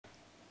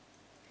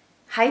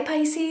Hi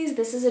Pisces,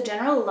 this is a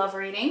general love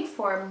reading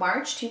for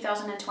March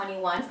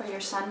 2021 for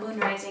your Sun, Moon,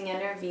 Rising, and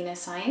your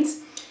Venus signs.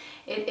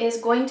 It is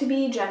going to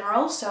be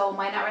general, so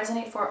might not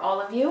resonate for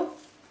all of you,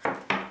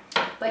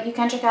 but you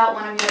can check out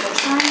one of your other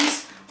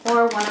signs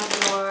or one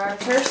of your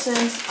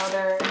person's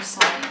other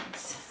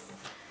signs.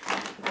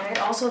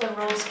 Alright, also the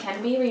roles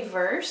can be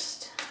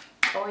reversed.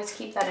 Always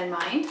keep that in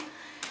mind.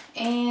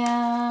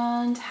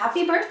 And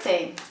happy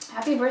birthday!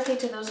 Happy birthday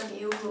to those of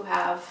you who've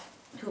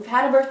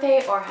had a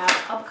birthday or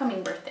have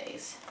upcoming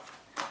birthdays.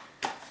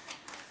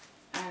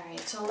 Alright,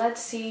 so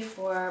let's see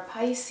for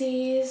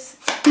Pisces,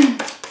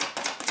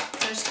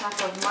 first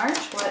half of March,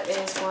 what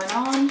is going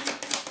on.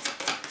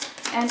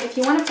 And if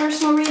you want a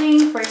personal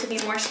reading for it to be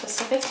more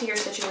specific to your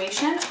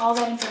situation, all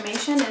that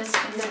information is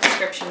in the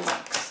description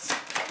box.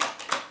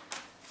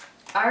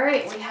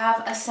 Alright, we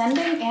have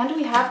ascending and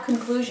we have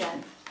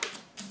conclusion.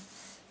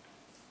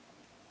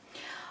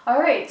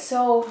 Alright,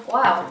 so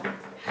wow.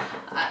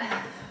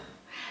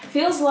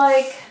 Feels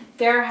like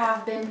there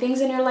have been things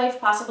in your life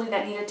possibly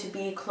that needed to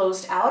be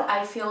closed out.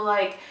 I feel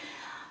like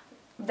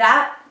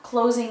that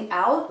closing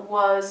out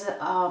was,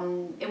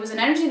 it was an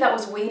energy that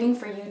was waiting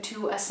for you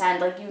to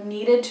ascend. Like you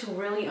needed to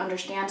really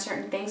understand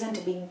certain things and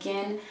to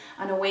begin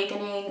an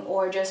awakening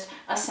or just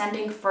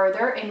ascending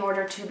further in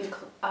order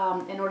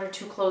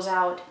to close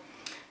out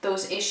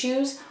those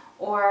issues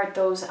or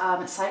those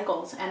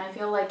cycles. And I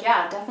feel like,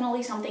 yeah,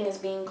 definitely something is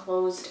being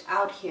closed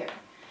out here.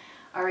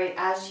 All right,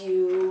 as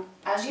you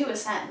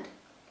ascend.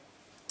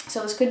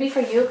 So this could be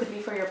for you, it could be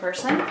for your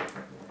person.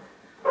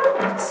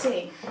 Let's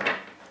see.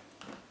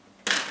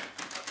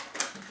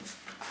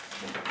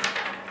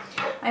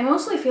 I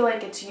mostly feel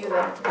like it's you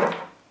though.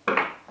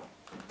 But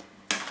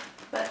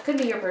it could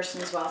be your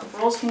person as well.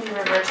 Roles can be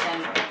reversed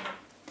anyway.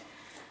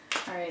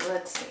 All right,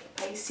 let's see.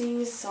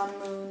 Pisces, Sun,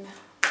 Moon,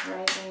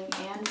 Rising,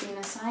 and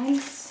Venus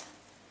signs.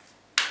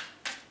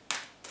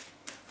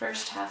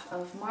 First half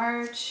of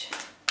March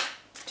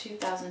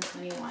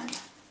 2021.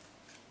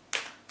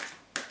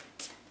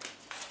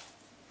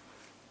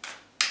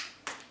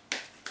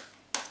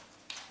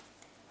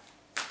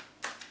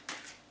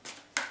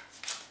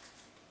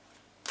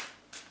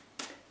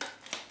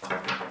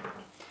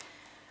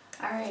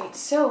 Alright,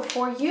 so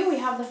for you we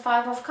have the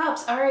Five of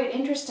Cups. Alright,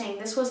 interesting.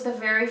 This was the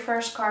very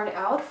first card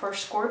out for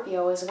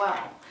Scorpio as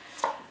well.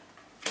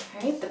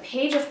 Alright, the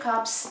Page of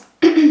Cups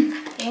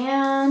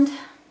and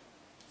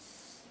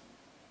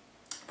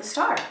the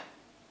Star.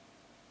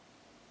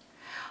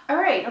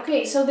 Alright,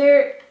 okay, so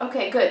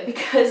okay, good,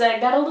 because I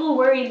got a little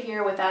worried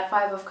here with that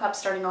Five of Cups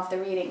starting off the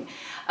reading.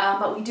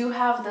 But we do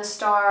have the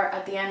Star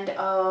at the end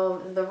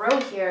of the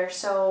row here,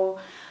 so,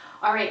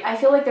 alright, I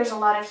feel like there's a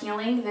lot of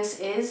healing. This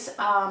is,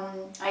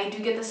 I do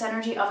get this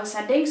energy of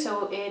ascending,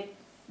 so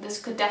this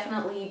could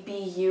definitely be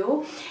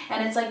you.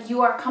 And it's like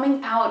you are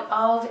coming out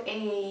of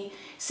a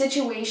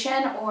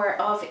situation or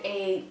of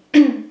an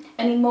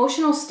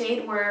emotional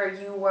state where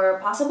you were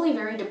possibly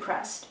very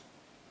depressed.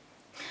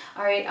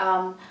 Alright,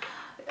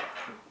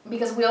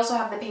 because we also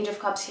have the Page of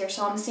Cups here,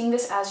 so I'm seeing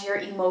this as your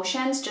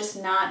emotions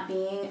just not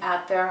being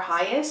at their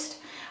highest,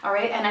 all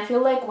right? And I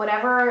feel like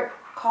whatever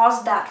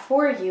caused that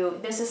for you,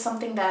 this is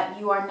something that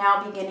you are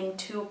now beginning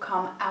to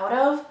come out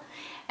of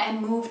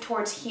and move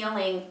towards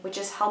healing, which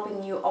is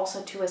helping you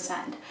also to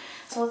ascend.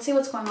 So let's see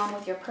what's going on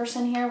with your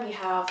person here. We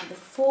have the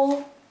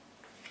Fool,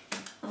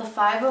 the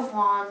Five of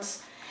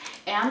Wands,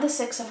 and the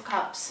Six of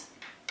Cups.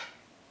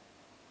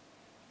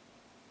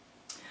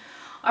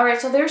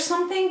 Alright, so there's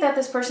something that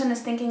this person is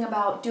thinking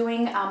about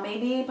doing,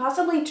 maybe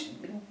possibly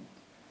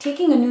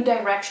taking a new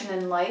direction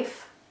in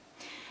life,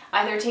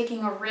 either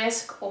taking a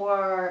risk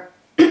or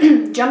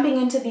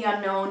jumping into the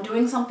unknown,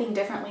 doing something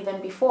differently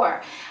than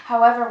before.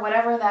 However,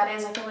 whatever that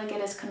is, I feel like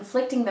it is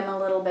conflicting them a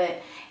little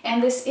bit,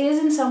 and this is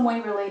in some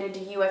way related to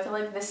you. I feel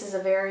like this is a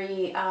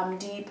very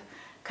deep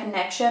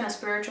connection, a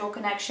spiritual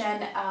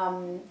connection.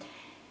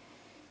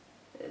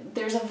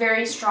 There's a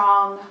very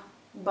strong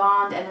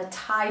bond and a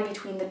tie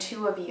between the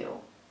two of you.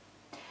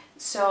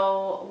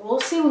 So we'll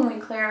see when we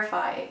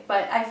clarify,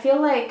 but I feel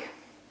like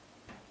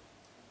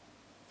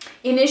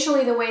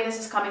initially the way this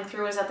is coming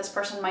through is that this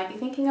person might be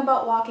thinking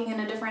about walking in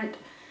a different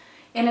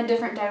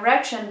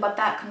direction, but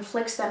that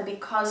conflicts them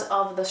because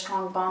of the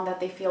strong bond that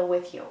they feel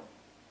with you.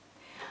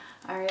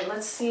 All right,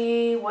 let's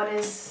see what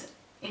is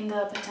in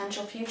the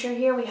potential future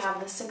here. We have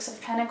the Six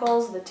of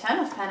Pentacles, the Ten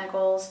of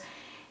Pentacles,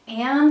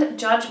 and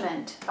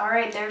Judgment. All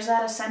right, there's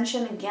that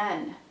ascension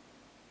again.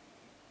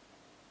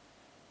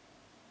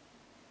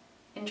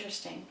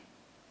 Interesting.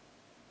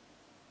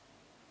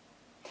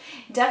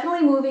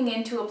 Definitely moving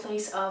into a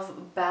place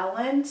of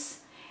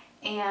balance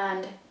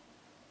and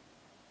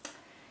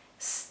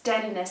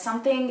steadiness.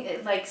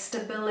 Something like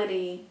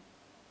stability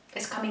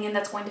is coming in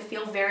that's going to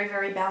feel very,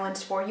 very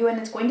balanced for you, and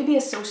it's going to be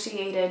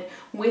associated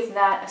with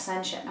that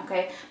ascension,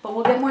 okay? But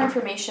we'll get more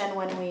information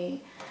when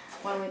we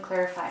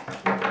clarify.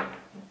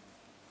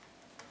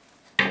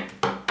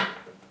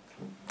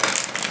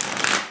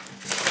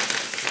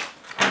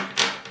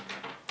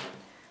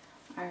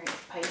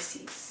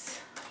 Pisces.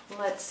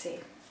 Let's see.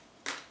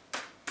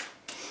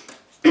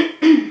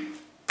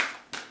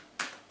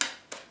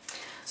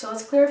 So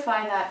let's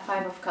clarify that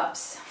Five of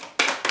Cups.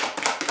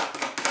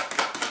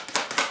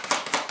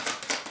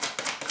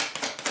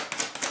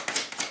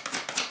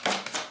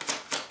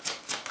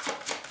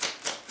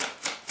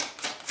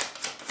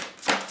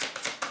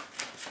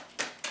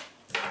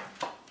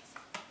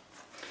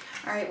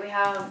 All right, we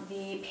have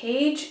the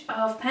Page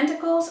of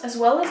Pentacles as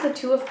well as the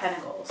Two of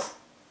Pentacles.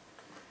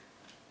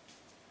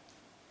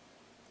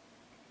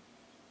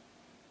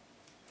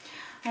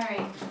 All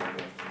right.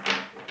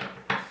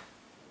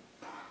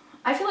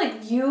 I feel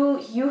like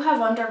you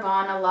have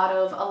undergone a lot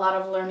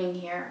of learning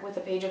here with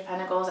the Page of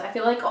Pentacles. I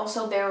feel like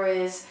also there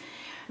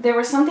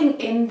was something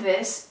in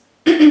this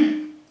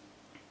in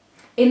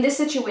this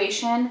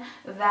situation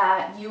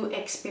that you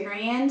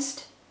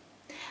experienced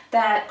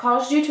that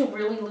caused you to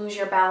really lose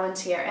your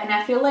balance here. And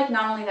I feel like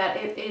not only that,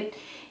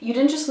 you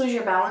didn't just lose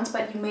your balance,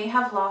 but you may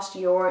have lost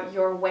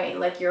your way,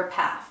 like your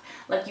path.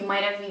 Like you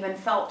might have even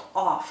felt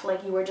off,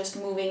 like you were just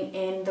moving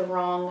in the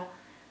wrong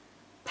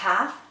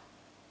path.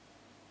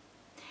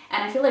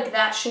 And I feel like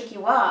that shook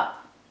you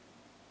up,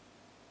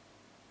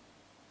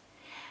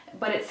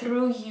 but it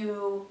threw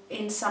you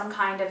in some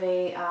kind of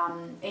a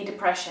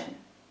depression.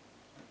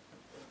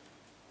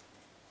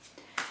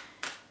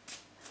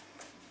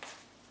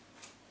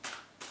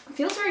 It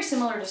feels very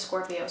similar to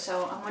Scorpio,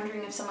 so I'm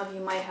wondering if some of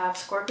you might have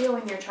Scorpio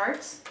in your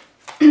charts,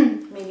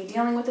 maybe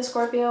dealing with a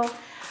Scorpio,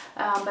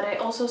 but I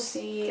also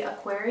see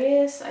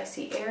Aquarius, I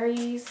see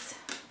Aries.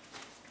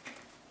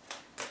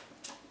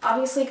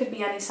 Obviously it could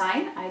be any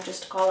sign, I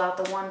just call out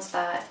the ones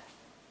that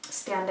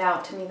stand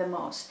out to me the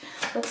most.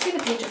 Let's see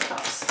the Page of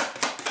Cups.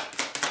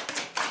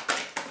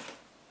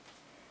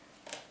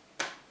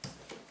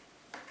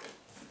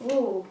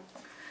 Ooh,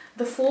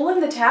 the Fool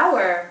and the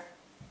Tower.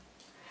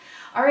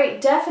 All right,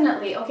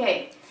 definitely.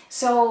 Okay,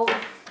 so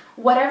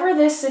whatever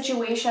this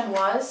situation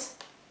was,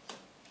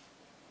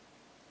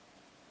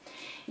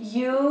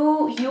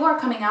 you are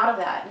coming out of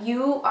that.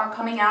 You are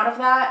coming out of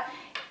that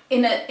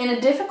in a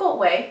difficult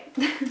way.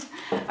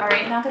 All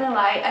right, not gonna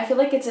lie. I feel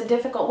like it's a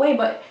difficult way,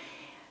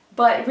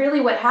 but really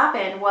what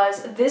happened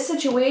was this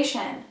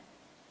situation,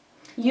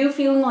 you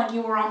feeling like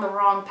you were on the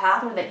wrong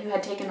path or that you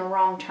had taken a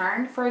wrong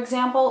turn, for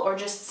example, or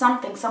just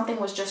something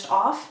was just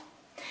off,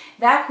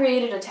 that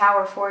created a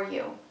tower for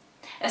you.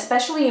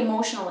 Especially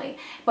emotionally,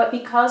 but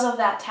because of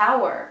that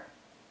tower,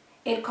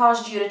 it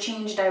caused you to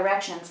change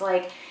directions.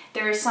 Like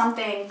there is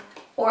something,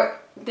 or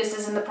this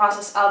is in the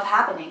process of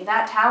happening.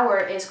 That tower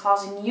is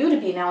causing you to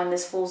be now in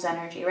this Fool's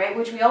energy, right?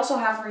 Which we also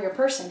have for your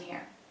person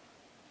here.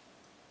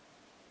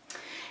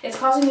 It's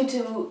causing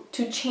you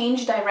to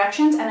change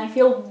directions, and I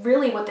feel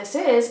really what this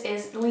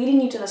is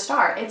leading you to the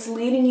Star. It's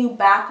leading you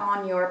back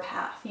on your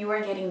path. You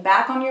are getting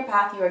back on your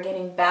path. You are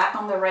getting back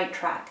on the right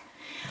track.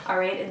 All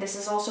right, and this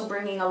is also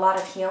bringing a lot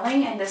of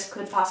healing, and this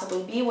could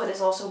possibly be what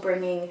is also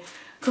bringing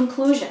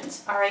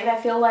conclusions. All right, I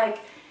feel like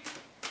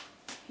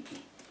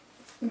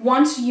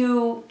once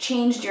you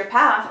changed your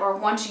path, or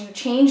once you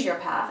change your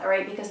path, all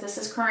right, because this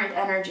is current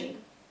energy,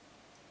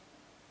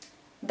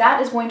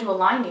 that is going to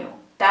align you.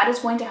 That is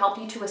going to help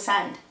you to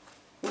ascend,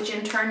 which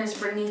in turn is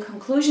bringing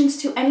conclusions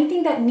to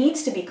anything that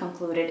needs to be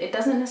concluded. It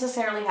doesn't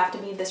necessarily have to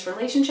be this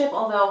relationship,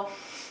 although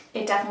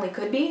it definitely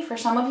could be for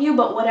some of you,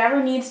 but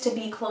whatever needs to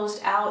be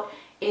closed out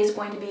is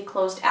going to be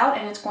closed out,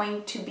 and it's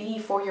going to be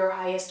for your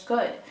highest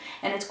good.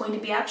 And it's going to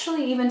be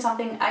actually even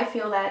something I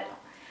feel that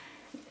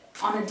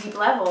on a deep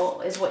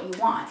level is what you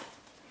want.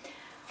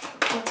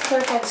 Let's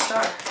clarify the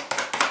Star.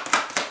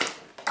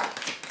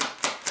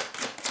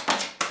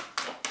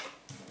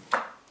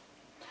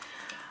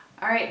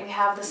 All right, we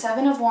have the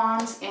Seven of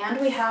Wands and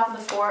we have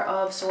the Four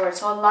of Swords.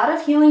 So a lot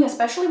of healing,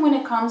 especially when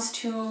it comes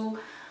to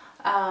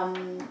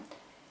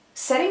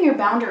setting your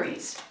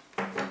boundaries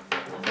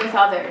with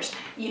others,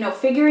 you know,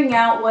 figuring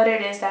out what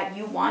it is that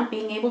you want,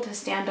 being able to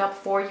stand up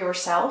for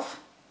yourself,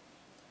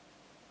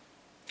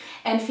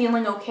 and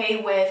feeling okay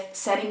with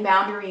setting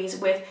boundaries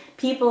with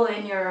people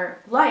in your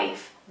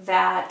life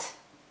that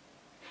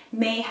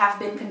may have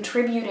been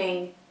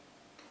contributing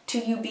to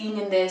you being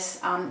in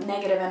this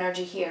negative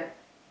energy here,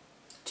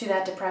 to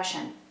that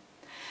depression.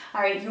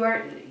 All right, you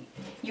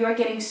are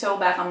getting so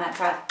back on that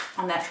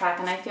track,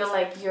 and I feel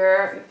like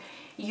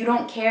you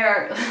don't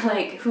care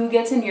like who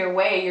gets in your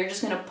way. You're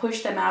just going to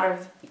push them out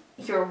of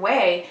your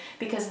way,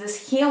 because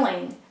this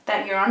healing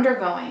that you're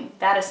undergoing,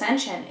 that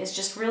ascension, is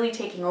just really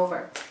taking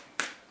over.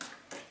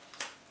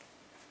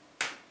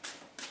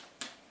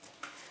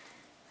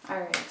 All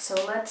right, so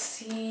let's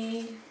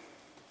see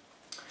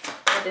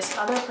for this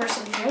other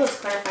person here. Let's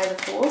clarify the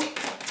Fool.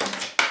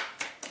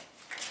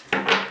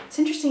 It's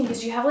interesting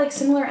because you have like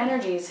similar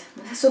energies.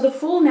 So the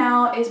Fool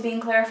now is being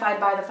clarified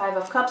by the Five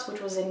of Cups,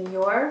 which was in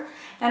your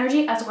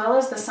energy, as well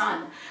as the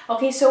Sun.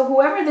 Okay, so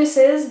whoever this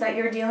is that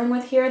you're dealing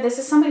with here, this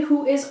is somebody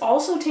who is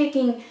also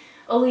taking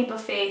a leap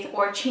of faith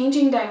or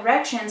changing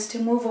directions to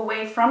move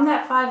away from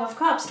that Five of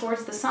Cups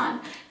towards the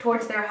Sun,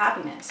 towards their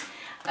happiness.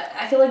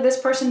 I feel like this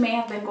person may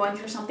have been going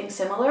through something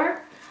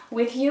similar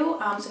with you,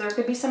 so there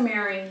could be some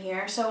mirroring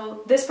here.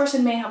 So this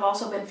person may have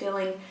also been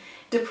feeling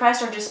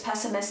depressed or just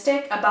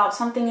pessimistic about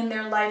something in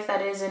their life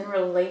that is in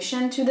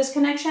relation to this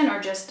connection, or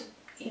just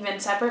even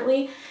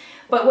separately.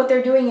 But what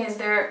they're doing is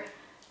they're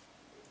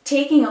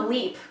taking a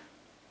leap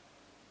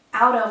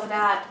out of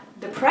that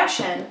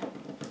depression,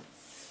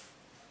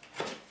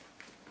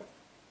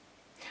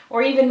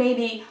 or even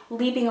maybe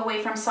leaping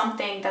away from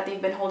something that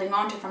they've been holding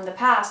on to from the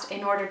past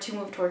in order to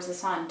move towards the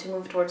sun, to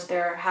move towards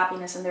their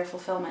happiness and their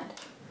fulfillment.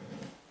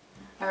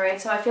 All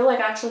right, so I feel like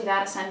actually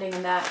that ascending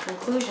and that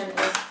conclusion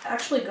is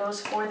actually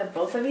goes for the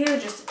both of you,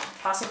 just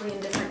possibly in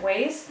different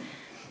ways.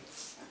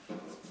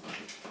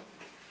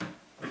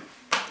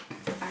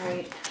 All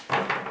right.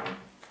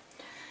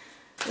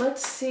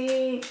 Let's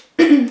see.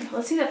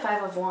 Let's see the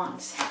Five of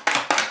Wands.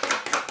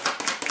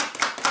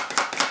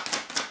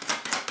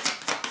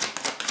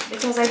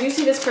 Because I do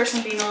see this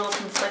person being a little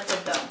conflicted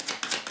though.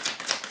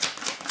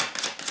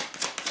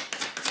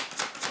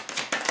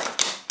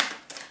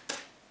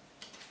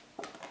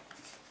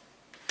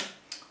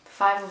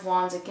 Five of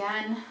Wands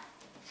again.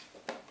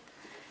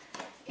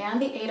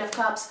 And the Eight of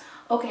Cups.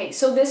 Okay,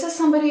 so this is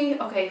somebody,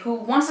 okay, who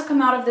wants to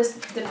come out of this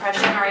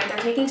depression, all right? They're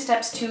taking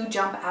steps to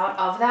jump out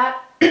of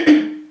that.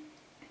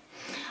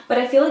 But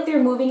I feel like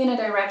they're moving in a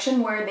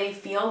direction where they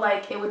feel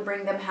like it would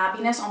bring them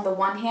happiness on the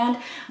one hand,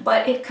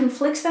 but it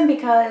conflicts them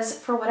because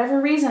for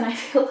whatever reason, I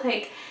feel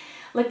like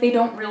they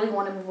don't really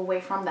want to move away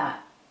from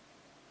that.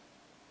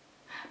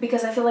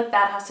 Because I feel like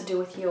that has to do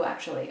with you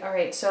actually. All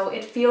right, so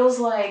it feels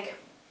like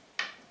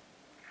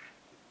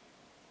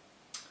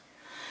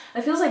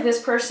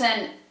this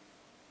person,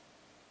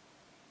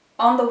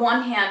 on the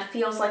one hand,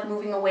 feels like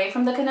moving away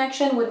from the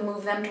connection would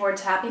move them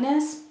towards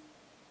happiness.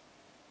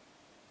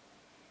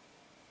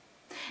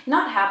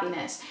 Not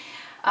happiness.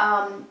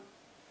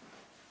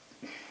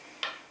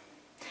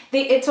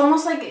 It's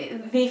almost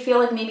like they feel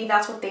like maybe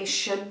that's what they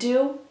should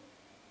do.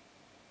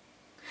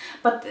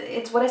 But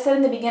it's what I said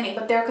in the beginning,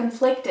 but they're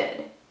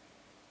conflicted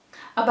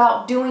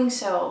about doing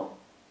so.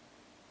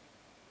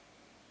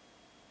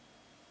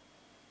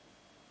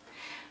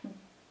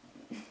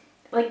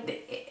 Like,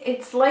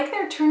 it's like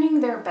they're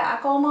turning their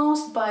back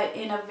almost, but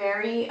in a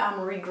very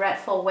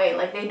regretful way.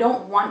 Like, they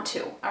don't want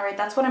to. All right,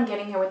 that's what I'm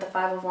getting here with the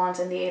Five of Wands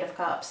and the Eight of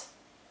Cups.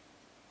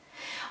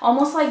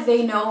 Almost like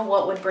they know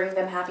what would bring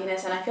them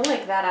happiness, and I feel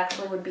like that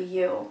actually would be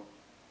you.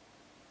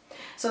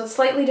 So it's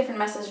slightly different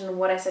message than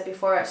what I said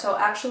before. So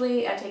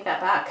actually, I take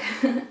that back.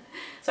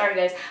 Sorry,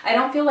 guys. I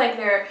don't feel like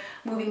they're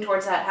moving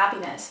towards that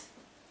happiness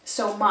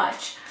so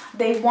much.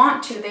 They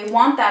want to. They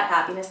want that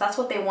happiness. That's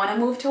what they want to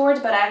move towards,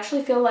 but I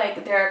actually feel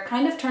like they're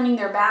kind of turning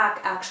their back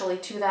actually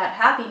to that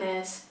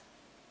happiness.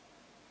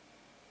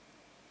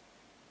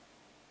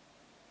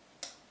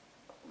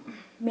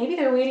 Maybe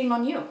they're waiting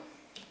on you.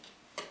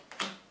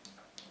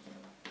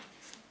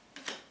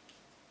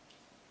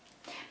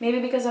 Maybe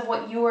because of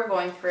what you were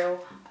going through,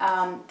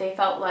 they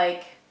felt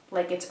like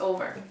it's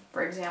over,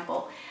 for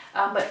example.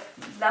 But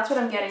that's what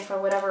I'm getting for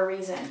whatever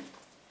reason.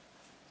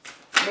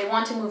 They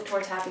want to move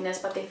towards happiness,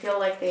 but they feel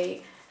like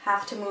they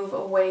have to move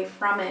away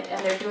from it,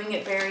 and they're doing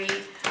it very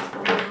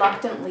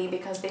reluctantly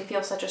because they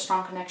feel such a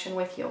strong connection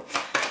with you.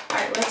 All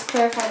right, let's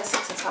clarify the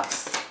Six of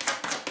Cups.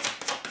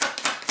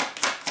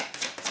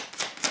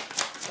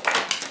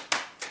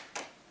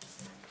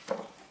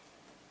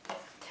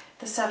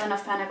 The Seven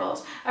of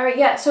Pentacles. All right,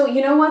 yeah, so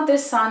you know what?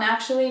 This Sun,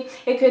 actually,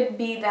 it could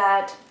be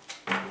that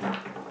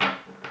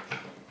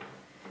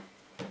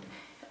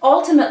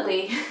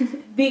ultimately,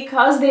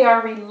 because they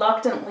are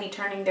reluctantly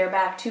turning their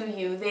back to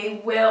you,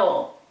 they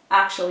will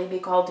actually be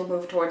called to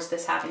move towards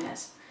this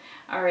happiness.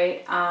 All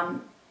right?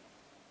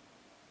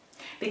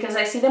 Because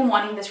I see them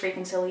wanting this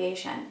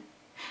reconciliation.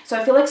 So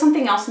I feel like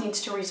something else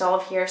needs to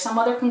resolve here. Some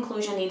other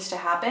conclusion needs to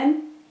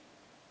happen.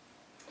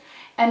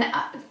 And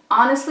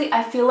honestly,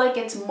 I feel like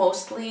it's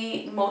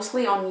mostly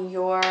on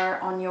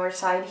your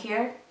side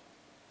here.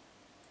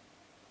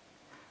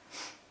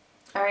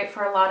 All right,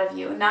 for a lot of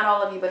you, not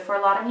all of you, but for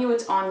a lot of you,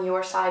 it's on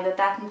your side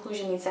that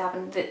conclusion needs to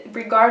happen.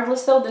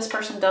 Regardless, though, this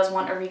person does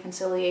want a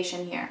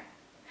reconciliation here.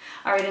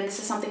 All right, and this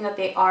is something that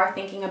they are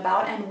thinking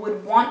about and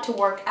would want to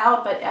work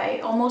out, but I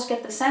almost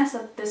get the sense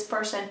that this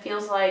person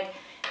feels like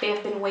they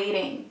have been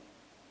waiting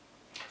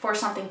for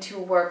something to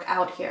work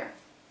out here.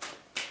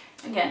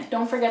 Again,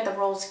 don't forget the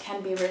roles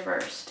can be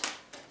reversed.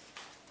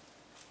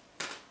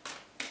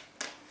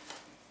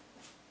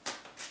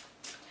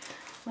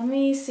 Let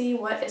me see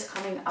what is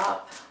coming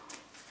up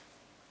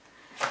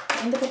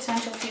in the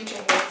potential future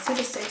here. Let's see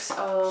the Six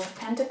of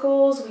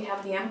Pentacles. We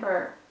have the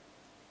Emperor.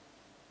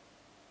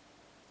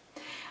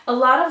 A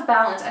lot of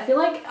balance. I feel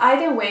like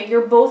either way,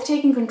 you're both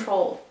taking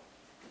control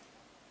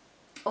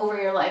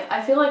over your life.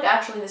 I feel like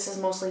actually this is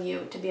mostly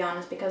you, to be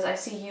honest, because I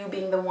see you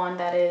being the one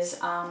that is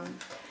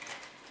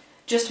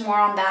just more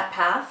on that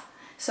path.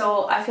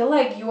 So I feel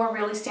like you are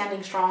really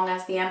standing strong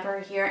as the Emperor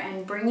here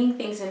and bringing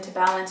things into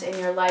balance in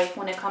your life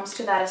when it comes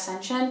to that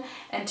ascension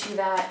and to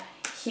that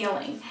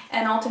healing.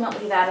 And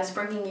ultimately that is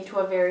bringing you to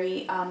a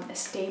very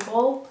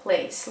stable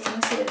place. Let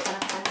me see the Ten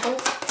of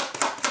Pentacles.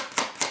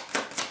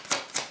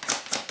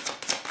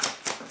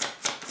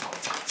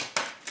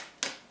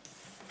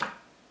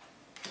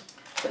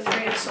 The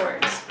Three of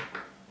Swords.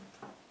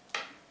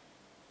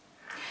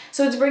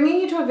 So it's bringing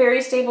you to a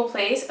very stable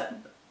place.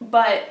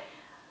 but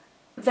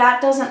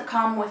that doesn't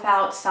come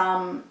without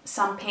some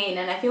pain.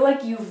 And I feel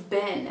like you've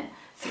been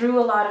through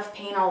a lot of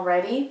pain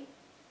already,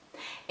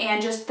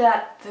 and just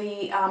that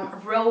the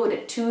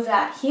road to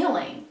that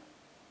healing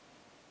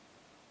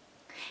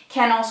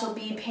can also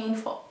be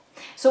painful.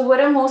 So what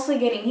I'm mostly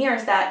getting here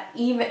is that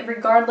even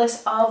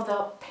regardless of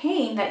the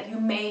pain that you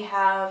may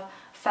have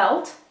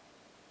felt,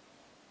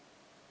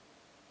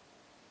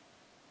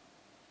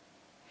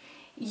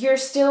 you're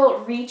still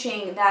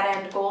reaching that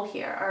end goal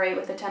here, all right,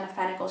 with the Ten of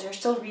Pentacles. You're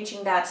still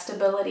reaching that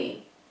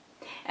stability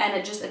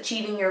and just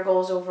achieving your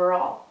goals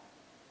overall.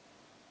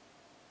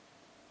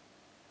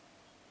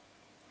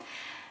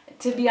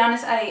 To be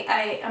honest,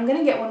 I'm going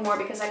to get one more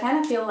because I kind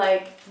of feel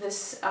like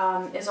this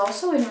is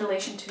also in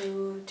relation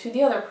to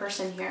the other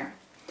person here.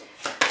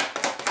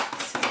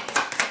 Let's see.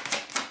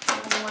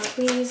 One more,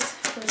 please,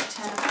 for the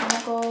Ten of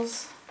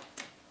Pentacles.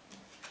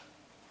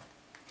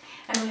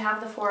 And we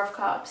have the Four of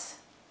Cups.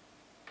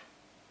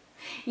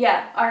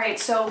 Yeah, all right,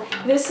 so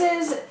this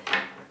is,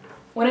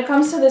 when it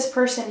comes to this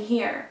person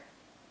here,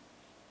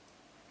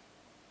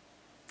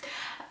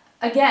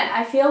 again,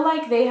 I feel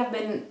like they have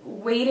been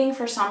waiting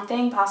for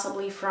something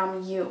possibly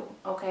from you,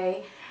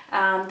 okay?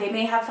 They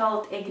may have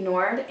felt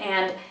ignored,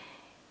 and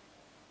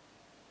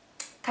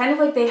kind of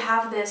like they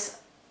have this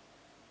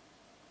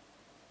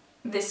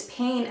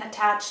pain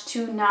attached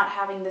to not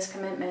having this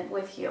commitment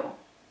with you.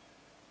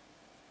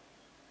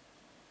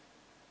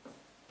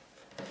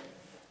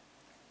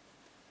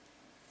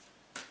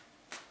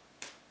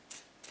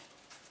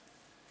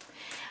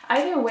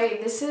 Either way,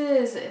 this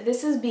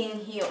is being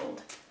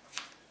healed.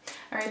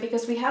 All right,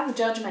 because we have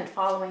judgment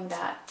following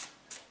that.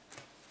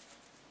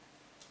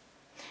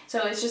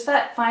 So it's just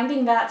that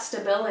finding that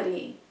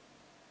stability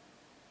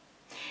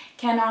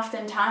can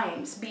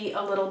oftentimes be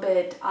a little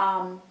bit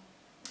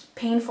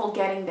painful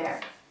getting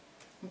there.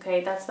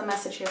 Okay, that's the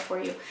message here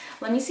for you.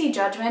 Let me see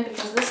judgment,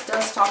 because this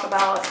does talk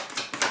about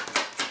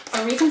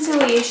a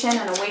reconciliation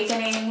and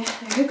awakening.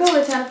 There you go,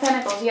 the Ten of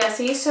Pentacles. Yeah,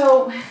 see,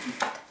 so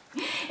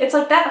it's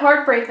like that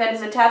heartbreak that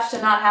is attached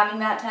to not having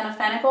that Ten of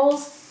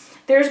Pentacles.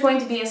 There's going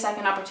to be a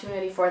second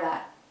opportunity for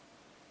that.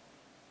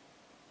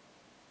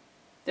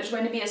 There's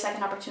going to be a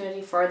second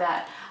opportunity for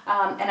that.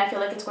 And I feel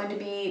like it's going to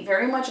be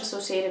very much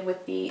associated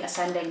with the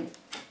ascending.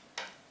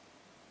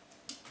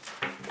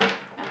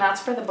 And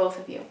that's for the both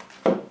of you.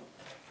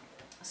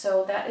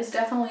 So that is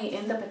definitely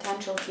in the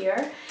potential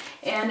here.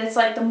 And it's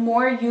like the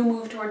more you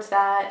move towards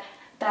that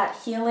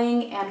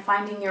healing and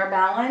finding your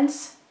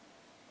balance,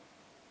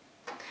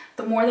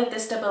 the more that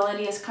this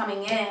stability is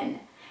coming in,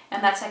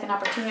 and that second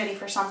opportunity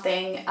for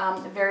something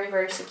very,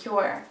 very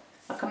secure,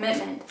 a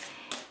commitment,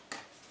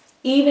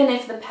 even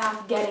if the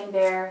path getting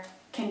there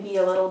can be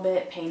a little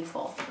bit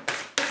painful.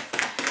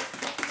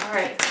 All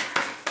right.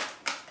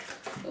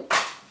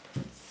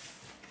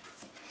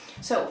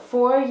 So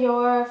for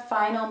your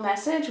final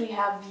message, we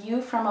have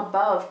view from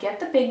above.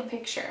 Get the big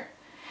picture.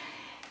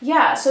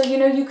 Yeah, so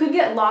you could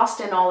get lost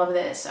in all of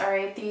this, all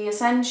right? The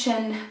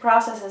ascension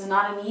process is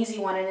not an easy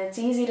one, and it's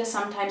easy to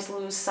sometimes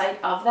lose sight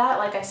of that.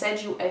 Like I said,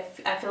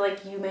 I feel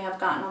like you may have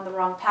gotten on the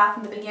wrong path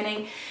in the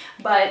beginning,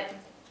 but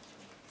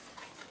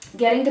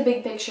getting the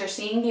big picture,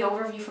 seeing the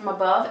overview from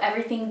above,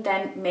 everything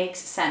then makes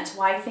sense.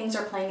 Why things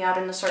are playing out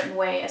in a certain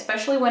way,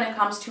 especially when it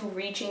comes to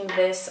reaching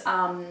this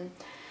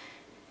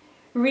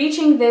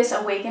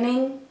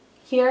awakening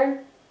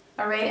here,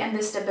 all right, and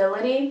this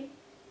stability.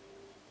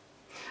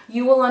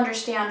 You will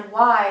understand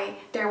why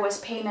there was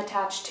pain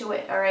attached to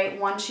it, all right,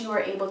 once you are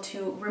able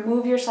to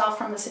remove yourself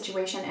from the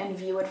situation and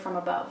view it from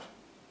above.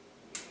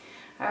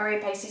 All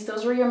right, Pisces,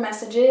 those were your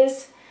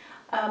messages.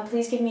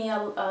 Please give me a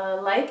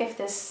like if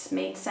this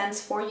made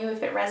sense for you,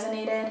 if it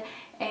resonated,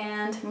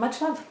 and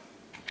much love.